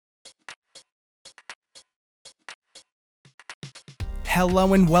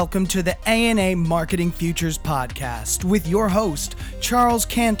Hello and welcome to the A&A Marketing Futures Podcast with your host, Charles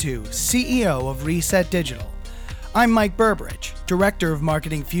Cantu, CEO of Reset Digital. I'm Mike Burbridge, Director of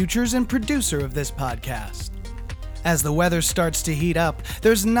Marketing Futures and producer of this podcast. As the weather starts to heat up,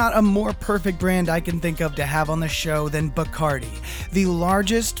 there's not a more perfect brand I can think of to have on the show than Bacardi, the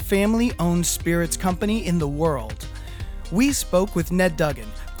largest family-owned spirits company in the world. We spoke with Ned Duggan,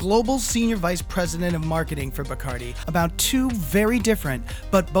 Global Senior Vice President of Marketing for Bacardi, about two very different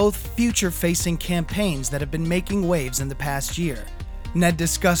but both future-facing campaigns that have been making waves in the past year. Ned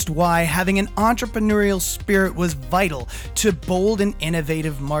discussed why having an entrepreneurial spirit was vital to bold and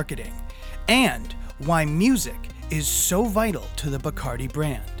innovative marketing, and why music is so vital to the Bacardi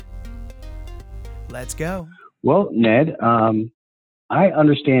brand. Let's go. Well, Ned, I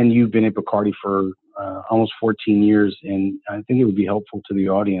understand you've been at Bacardi for almost 14 years, and I think it would be helpful to the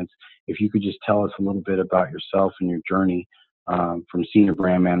audience if you could just tell us a little bit about yourself and your journey from senior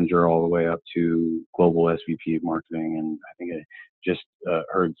brand manager all the way up to global SVP of Marketing, and I think I just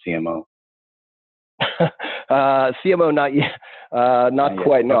heard CMO. CMO, not yet, not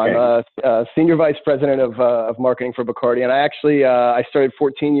quite. No, okay. I'm Senior Vice President of Marketing for Bacardi, and I started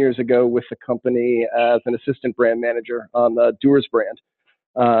 14 years ago with the company as an assistant brand manager on the Dewar's brand.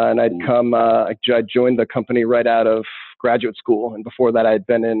 And I joined the company right out of graduate school, and before that I'd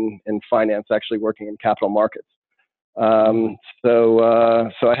been in finance, actually working in capital markets. So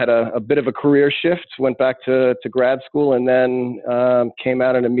I had a bit of a career shift, went back to grad school, and then came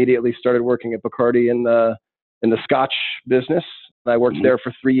out and immediately started working at Bacardi in the Scotch business. I worked there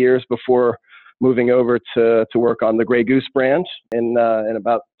for 3 years before moving over to work on the Grey Goose brand in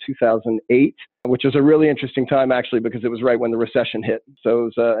about 2008, which was a really interesting time actually because it was right when the recession hit. So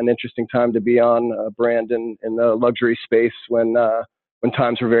it was an interesting time to be on a brand in the luxury space when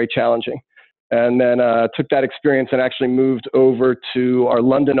times were very challenging. And then took that experience and actually moved over to our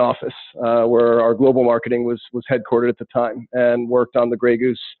London office where our global marketing was headquartered at the time, and worked on the Grey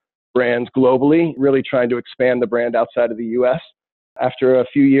Goose brand globally, really trying to expand the brand outside of the US. After a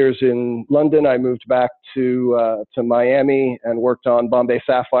few years in London, I moved back to Miami and worked on Bombay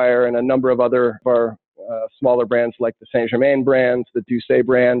Sapphire and a number of other of our smaller brands like the Saint Germain brand, the Douce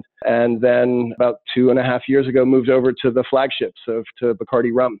brand, and then about 2.5 years ago moved over to the flagships to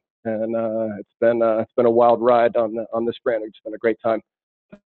Bacardi Rum. And it's been a wild ride on this brand. It's been a great time.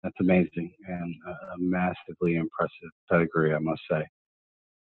 That's amazing, and a massively impressive pedigree, I must say.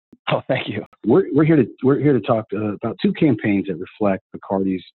 Oh, thank you. We're here to talk about two campaigns that reflect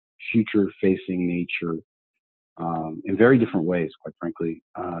Bacardi's future-facing nature in very different ways, quite frankly.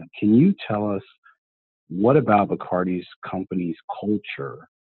 Can you tell us what about Bacardi's company's culture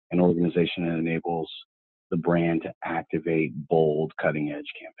and organization that enables the brand to activate bold,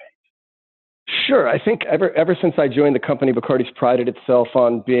 cutting-edge campaigns? Sure. I think ever since I joined the company, Bacardi's prided itself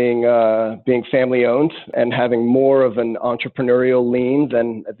on being family-owned and having more of an entrepreneurial lean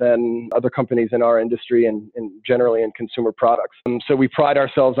than other companies in our industry and generally in consumer products. So we pride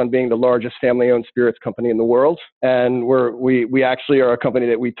ourselves on being the largest family-owned spirits company in the world, and we actually are a company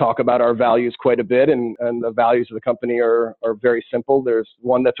that we talk about our values quite a bit, and the values of the company are very simple. There's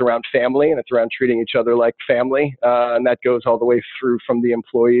one that's around family, and it's around treating each other like family, and that goes all the way through from the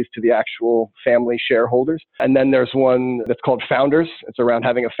employees to the actual family shareholders. And then there's one that's called Founders. It's around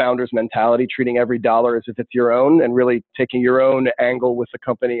having a founder's mentality, treating every dollar as if it's your own, and really taking your own angle with the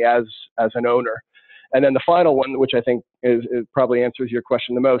company as an owner. And then the final one, which I think is probably answers your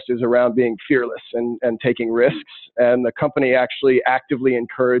question the most, is around being fearless and taking risks. And the company actually actively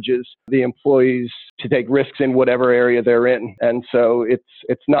encourages the employees to take risks in whatever area they're in. And so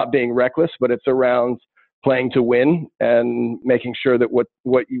it's not being reckless, but it's around playing to win and making sure that what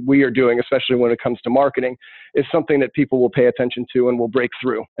we are doing, especially when it comes to marketing, is something that people will pay attention to and will break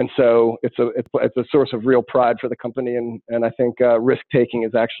through. And so it's a source of real pride for the company. And I think risk taking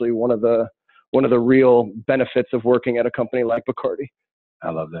is actually one of the real benefits of working at a company like Bacardi. I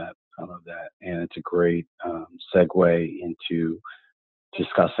love that. And it's a great segue into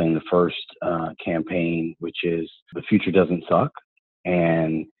discussing the first campaign, which is The Future Doesn't Suck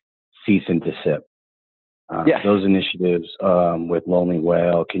and Cease and Desist. Yes. Those initiatives with Lonely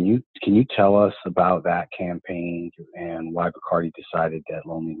Whale. Can you tell us about that campaign and why Bacardi decided that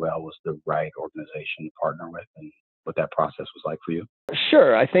Lonely Whale was the right organization to partner with, and what that process was like for you?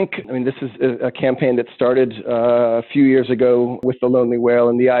 Sure. This is a campaign that started a few years ago with the Lonely Whale.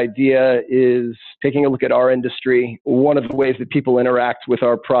 And the idea is taking a look at our industry. One of the ways that people interact with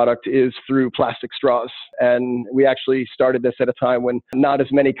our product is through plastic straws. And we actually started this at a time when not as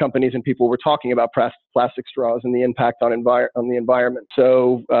many companies and people were talking about plastic straws and the impact on the environment.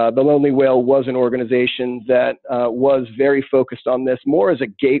 So the Lonely Whale was an organization that was very focused on this, more as a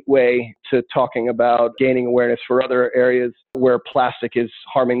gateway to talking about gaining awareness for other areas where plastic is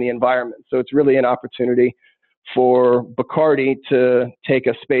harming the environment. So it's really an opportunity for Bacardi to take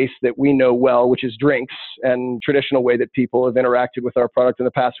a space that we know well, which is drinks, and traditional way that people have interacted with our product in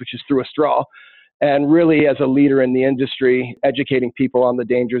the past, which is through a straw. And really, as a leader in the industry, educating people on the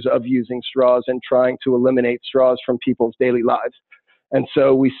dangers of using straws and trying to eliminate straws from people's daily lives. And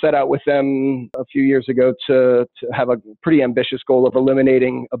so we set out with them a few years ago to have a pretty ambitious goal of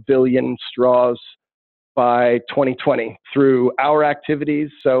eliminating 1 billion straws by 2020 through our activities.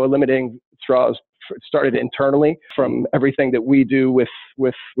 So eliminating straws started internally from everything that we do with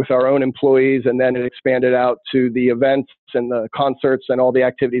our own employees, and then it expanded out to the events and the concerts and all the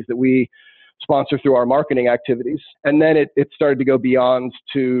activities that we sponsor through our marketing activities. And then it started to go beyond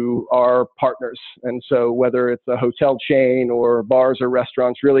to our partners. And so whether it's a hotel chain or bars or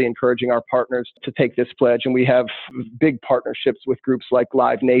restaurants, really encouraging our partners to take this pledge. And we have big partnerships with groups like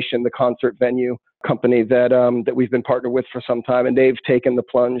Live Nation, the concert venue company that we've been partnered with for some time, and they've taken the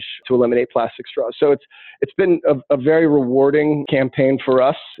plunge to eliminate plastic straws. So it's been a very rewarding campaign for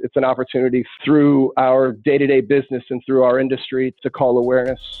us. It's an opportunity through our day-to-day business and through our industry to call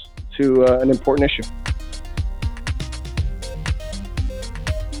awareness to an important issue.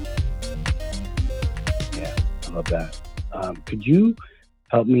 Yeah, I love that. Could you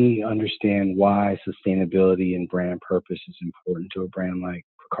help me understand why sustainability and brand purpose is important to a brand like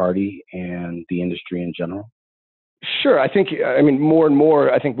Bacardi and the industry in general? Sure. More and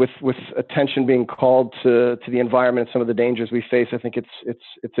more, I think with attention being called to the environment and some of the dangers we face, I think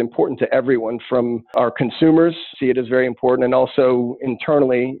it's important to everyone, from our consumers, see it as very important, and also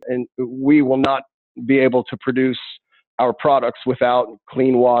internally. And we will not be able to produce our products without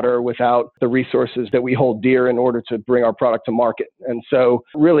clean water, without the resources that we hold dear in order to bring our product to market. And so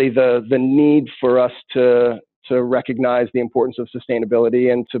really the need for us to recognize the importance of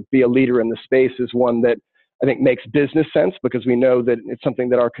sustainability and to be a leader in the space is one that I think makes business sense, because we know that it's something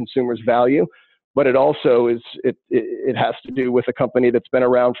that our consumers value. But it also it has to do with a company that's been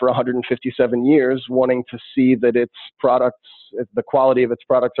around for 157 years, wanting to see that its products, the quality of its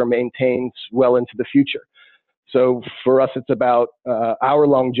products, are maintained well into the future. So for us, it's about our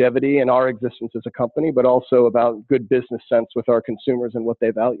longevity and our existence as a company, but also about good business sense with our consumers and what they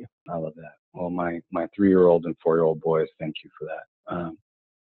value. I love that. Well, my 3-year-old and 4-year-old boys, thank you for that.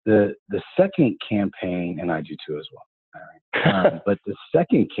 The second campaign, and I do too as well. All right. But the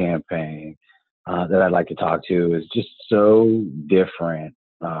second campaign that I'd like to talk to is just so different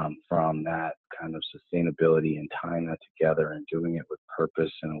from that kind of sustainability and tying that together and doing it with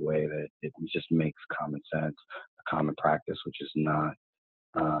purpose in a way that it just makes common sense, a common practice, which is not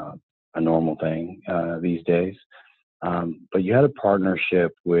a normal thing these days. But you had a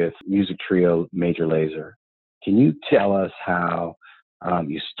partnership with music trio Major Lazer. Can you tell us how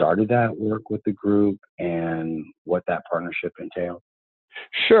you started that work with the group and what that partnership entailed?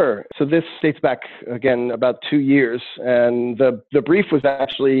 Sure. So this dates back, again, about 2 years. And the brief was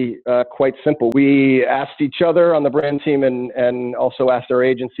actually quite simple. We asked each other on the brand team and also asked our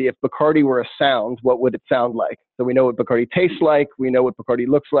agency, if Bacardi were a sound, what would it sound like? So we know what Bacardi tastes like. We know what Bacardi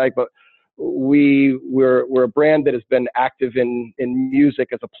looks like. But we're a brand that has been active in music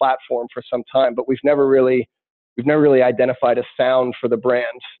as a platform for some time, but we've never really identified a sound for the brand.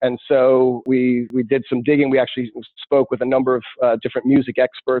 And so we did some digging. We actually spoke with a number of different music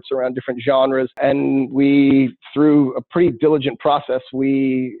experts around different genres. And through a pretty diligent process,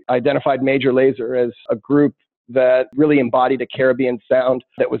 we identified Major Lazer as a group that really embodied a Caribbean sound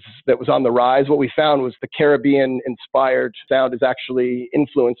that was on the rise. What we found was the Caribbean-inspired sound is actually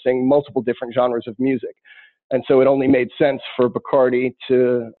influencing multiple different genres of music. And so it only made sense for Bacardi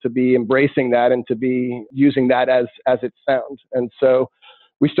to be embracing that and to be using that as its sound. And so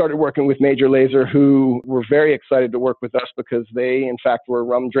we started working with Major Lazer, who were very excited to work with us because they, in fact, were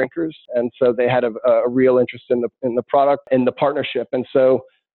rum drinkers. And so they had a real interest in the product, in the partnership. And so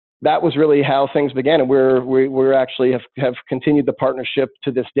that was really how things began. And we're actually have continued the partnership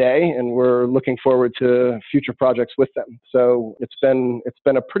to this day, and we're looking forward to future projects with them. So it's been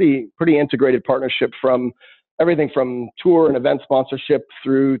a pretty integrated partnership, from everything from tour and event sponsorship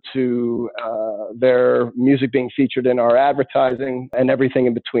through to their music being featured in our advertising and everything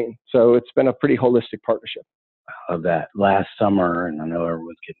in between. So it's been a pretty holistic partnership. Of that last summer, and I know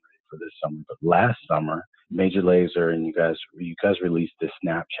everyone's getting ready for this summer, but last summer, Major Lazer and you guys released this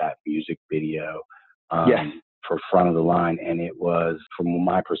Snapchat music video Yes. for Front of the Line, and it was, from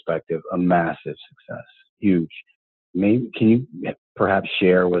my perspective, a massive success, huge. Maybe can you perhaps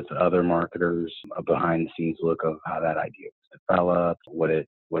share with other marketers a behind the scenes look of how that idea was developed, what it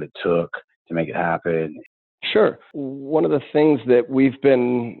took to make it happen? Sure. One of the things that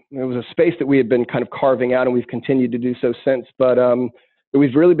it was a space that we had been kind of carving out, and we've continued to do so since, but that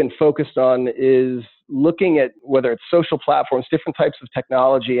we've really been focused on is looking at whether it's social platforms, different types of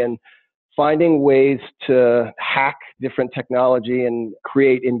technology, and finding ways to hack different technology and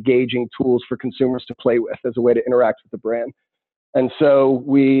create engaging tools for consumers to play with as a way to interact with the brand. And so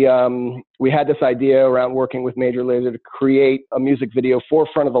we had this idea around working with Major Lazer to create a music video for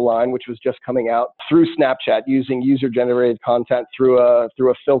Front of the Line, which was just coming out through Snapchat using user-generated content through a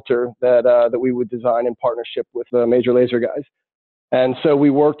filter that we would design in partnership with the Major Lazer guys. And so we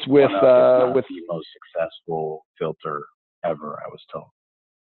worked with the most successful filter ever, I was told.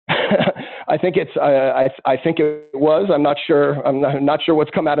 I think I think it was. I'm not sure. I'm not sure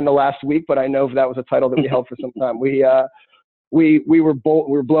what's come out in the last week, but I know that was a title that we held for some time. We were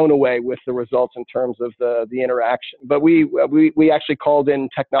blown away with the results in terms of the interaction. But we actually called in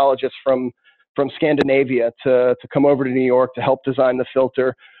technologists from Scandinavia to come over to New York to help design the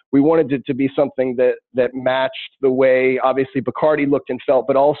filter. We wanted it to be something that matched the way, obviously, Bacardi looked and felt,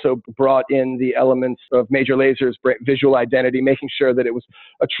 but also brought in the elements of Major Lazer's visual identity, making sure that it was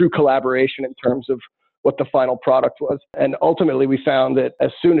a true collaboration in terms of what the final product was. And ultimately, we found that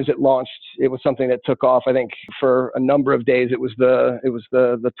as soon as it launched, it was something that took off. I think for a number of days, it was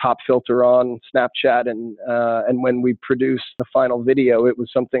the top filter on Snapchat. And when we produced the final video, it was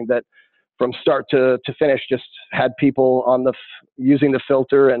something that from start to finish just had people on using the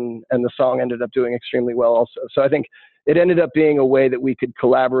filter, and the song ended up doing extremely well also. So I think it ended up being a way that we could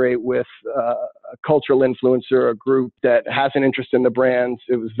collaborate with a cultural influencer, a group that has an interest in the brands.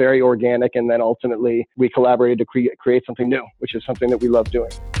 It was very organic, and then ultimately we collaborated to create something new, which is something that we love doing.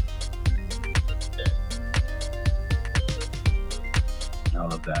 I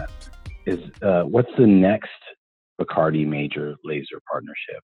love that. What's the next Bacardi Major Lazer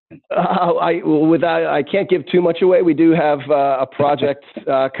partnership? I can't give too much away. We do have a project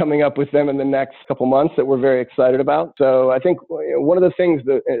coming up with them in the next couple months that we're very excited about. So I think one of the things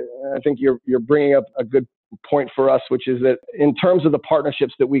that I think you're bringing up a good point for us, which is that in terms of the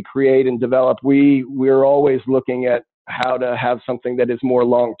partnerships that we create and develop, we're always looking at how to have something that is more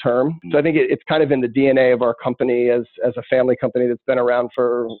long-term. So I think it's kind of in the DNA of our company as a family company that's been around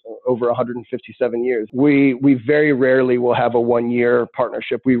for over 157 years. We very rarely will have a one-year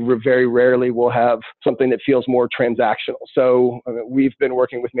partnership. We very rarely will have something that feels more transactional. So we've been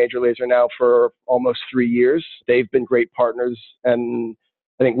working with Major Lazer now for almost 3 years. They've been great partners, and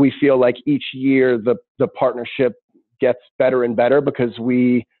I think we feel like each year the partnership gets better and better because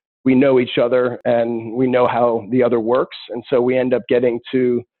we know each other and we know how the other works. And so we end up getting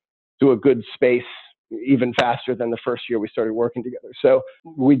to a good space even faster than the first year we started working together. So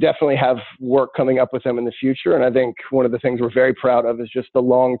we definitely have work coming up with them in the future. And I think one of the things we're very proud of is just the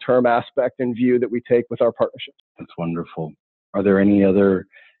long-term aspect and view that we take with our partnerships. That's wonderful. Are there any other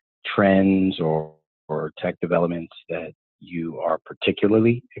trends or tech developments that you are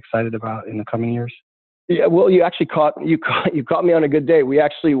particularly excited about in the coming years? Yeah, well, you actually caught me on a good day. We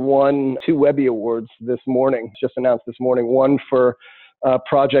actually won 2 Webby Awards this morning, just announced this morning. One for a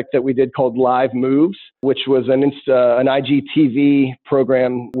project that we did called Live Moves, which was an IGTV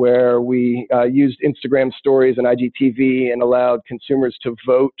program where we used Instagram stories and IGTV and allowed consumers to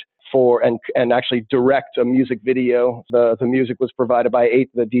vote for and actually direct a music video. The music was provided by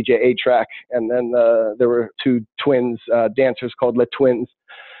the DJ 8-Track, and then there were 2 twins, dancers called Les Twins.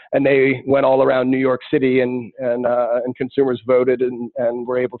 And they went all around New York City, and consumers voted and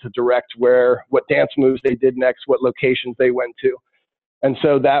were able to direct what dance moves they did next, what locations they went to. And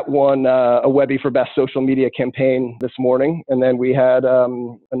so that won a Webby for Best Social Media Campaign this morning. And then we had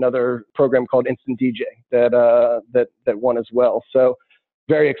another program called Instant DJ that won as well. So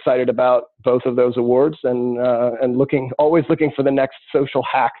very excited about both of those awards, and always looking for the next social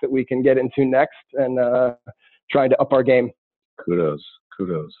hack that we can get into next, and trying to up our game. Kudos.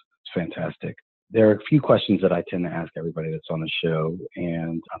 It's fantastic. There are a few questions that I tend to ask everybody that's on the show,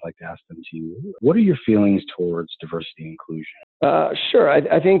 and I'd like to ask them to you. What are your feelings towards diversity and inclusion? Sure.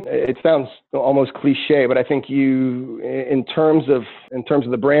 I think it sounds almost cliche, but I think in terms of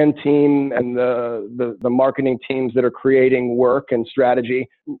the brand team and the marketing teams that are creating work and strategy,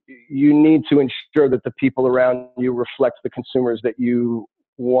 you need to ensure that the people around you reflect the consumers that you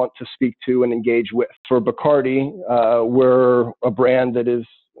want to speak to and engage with. For Bacardi, we're a brand that is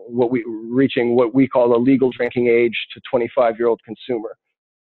reaching what we call a legal drinking age to 25-year-old consumer.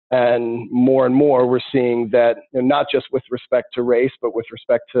 And more, we're seeing that, not just with respect to race, but with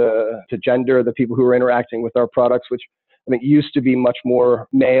respect to gender, the people who are interacting with our products, which I think used to be much more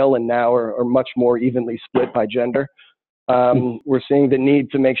male and now are much more evenly split by gender. We're seeing the need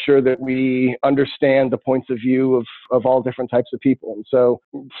to make sure that we understand the points of view of all different types of people. And so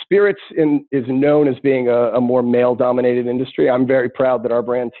spirits is known as being a more male-dominated industry. I'm very proud that our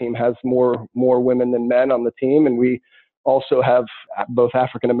brand team has more women than men on the team, and we also have both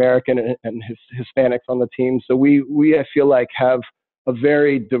African-American and Hispanics on the team. So we I feel like, have a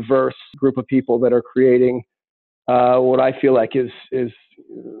very diverse group of people that are creating what I feel like is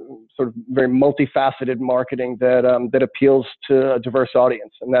sort of very multifaceted marketing that appeals to a diverse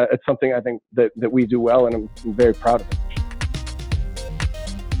audience. And it's something I think that we do well, and I'm very proud of it.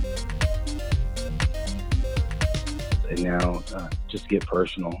 And now, just get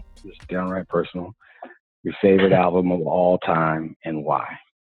personal, just downright personal. Your favorite album of all time and why?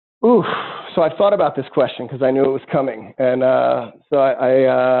 Ooh, so I thought about this question because I knew it was coming. And so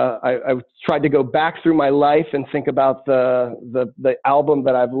I tried to go back through my life and think about the album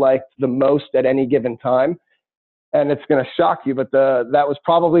that I've liked the most at any given time. And it's going to shock you, but that was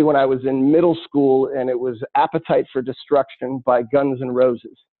probably when I was in middle school, and it was Appetite for Destruction by Guns N'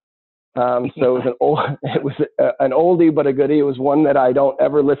 Roses. So it was an oldie but a goodie. It was one that I don't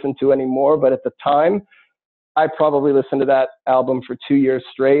ever listen to anymore, but at the time, I probably listened to that album for 2 years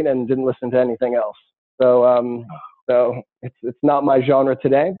straight and didn't listen to anything else. So it's not my genre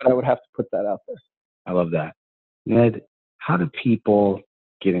today, but I would have to put that out there. I love that. Ned, how do people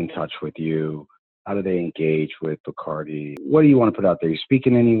get in touch with you? How do they engage with Bacardi? What do you want to put out there? Are you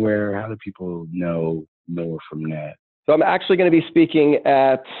speaking anywhere? How do people know more from Ned? So I'm actually going to be speaking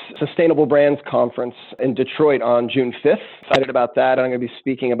at Sustainable Brands Conference in Detroit on June 5th. Excited about that. I'm going to be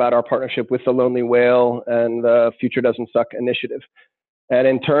speaking about our partnership with The Lonely Whale and the Future Doesn't Suck initiative. And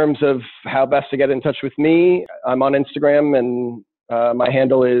in terms of how best to get in touch with me, I'm on Instagram, and my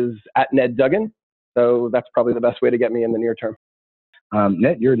handle is @NedDuggan. So that's probably the best way to get me in the near term.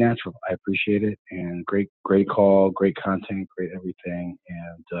 Ned, you're a natural. I appreciate it. And great call, great content, great everything.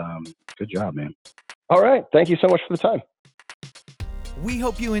 And good job, man. All right. Thank you so much for the time. We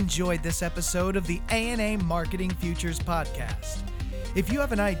hope you enjoyed this episode of the ANA Marketing Futures podcast. If you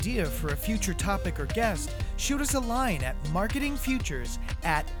have an idea for a future topic or guest, shoot us a line at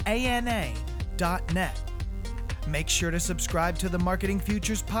marketingfutures@ana.net. Make sure to subscribe to the Marketing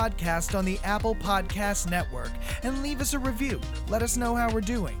Futures podcast on the Apple Podcast Network and leave us a review. Let us know how we're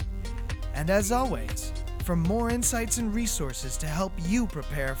doing. And as always, for more insights and resources to help you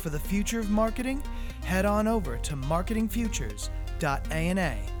prepare for the future of marketing, head on over to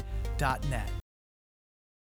marketingfutures.ana.net.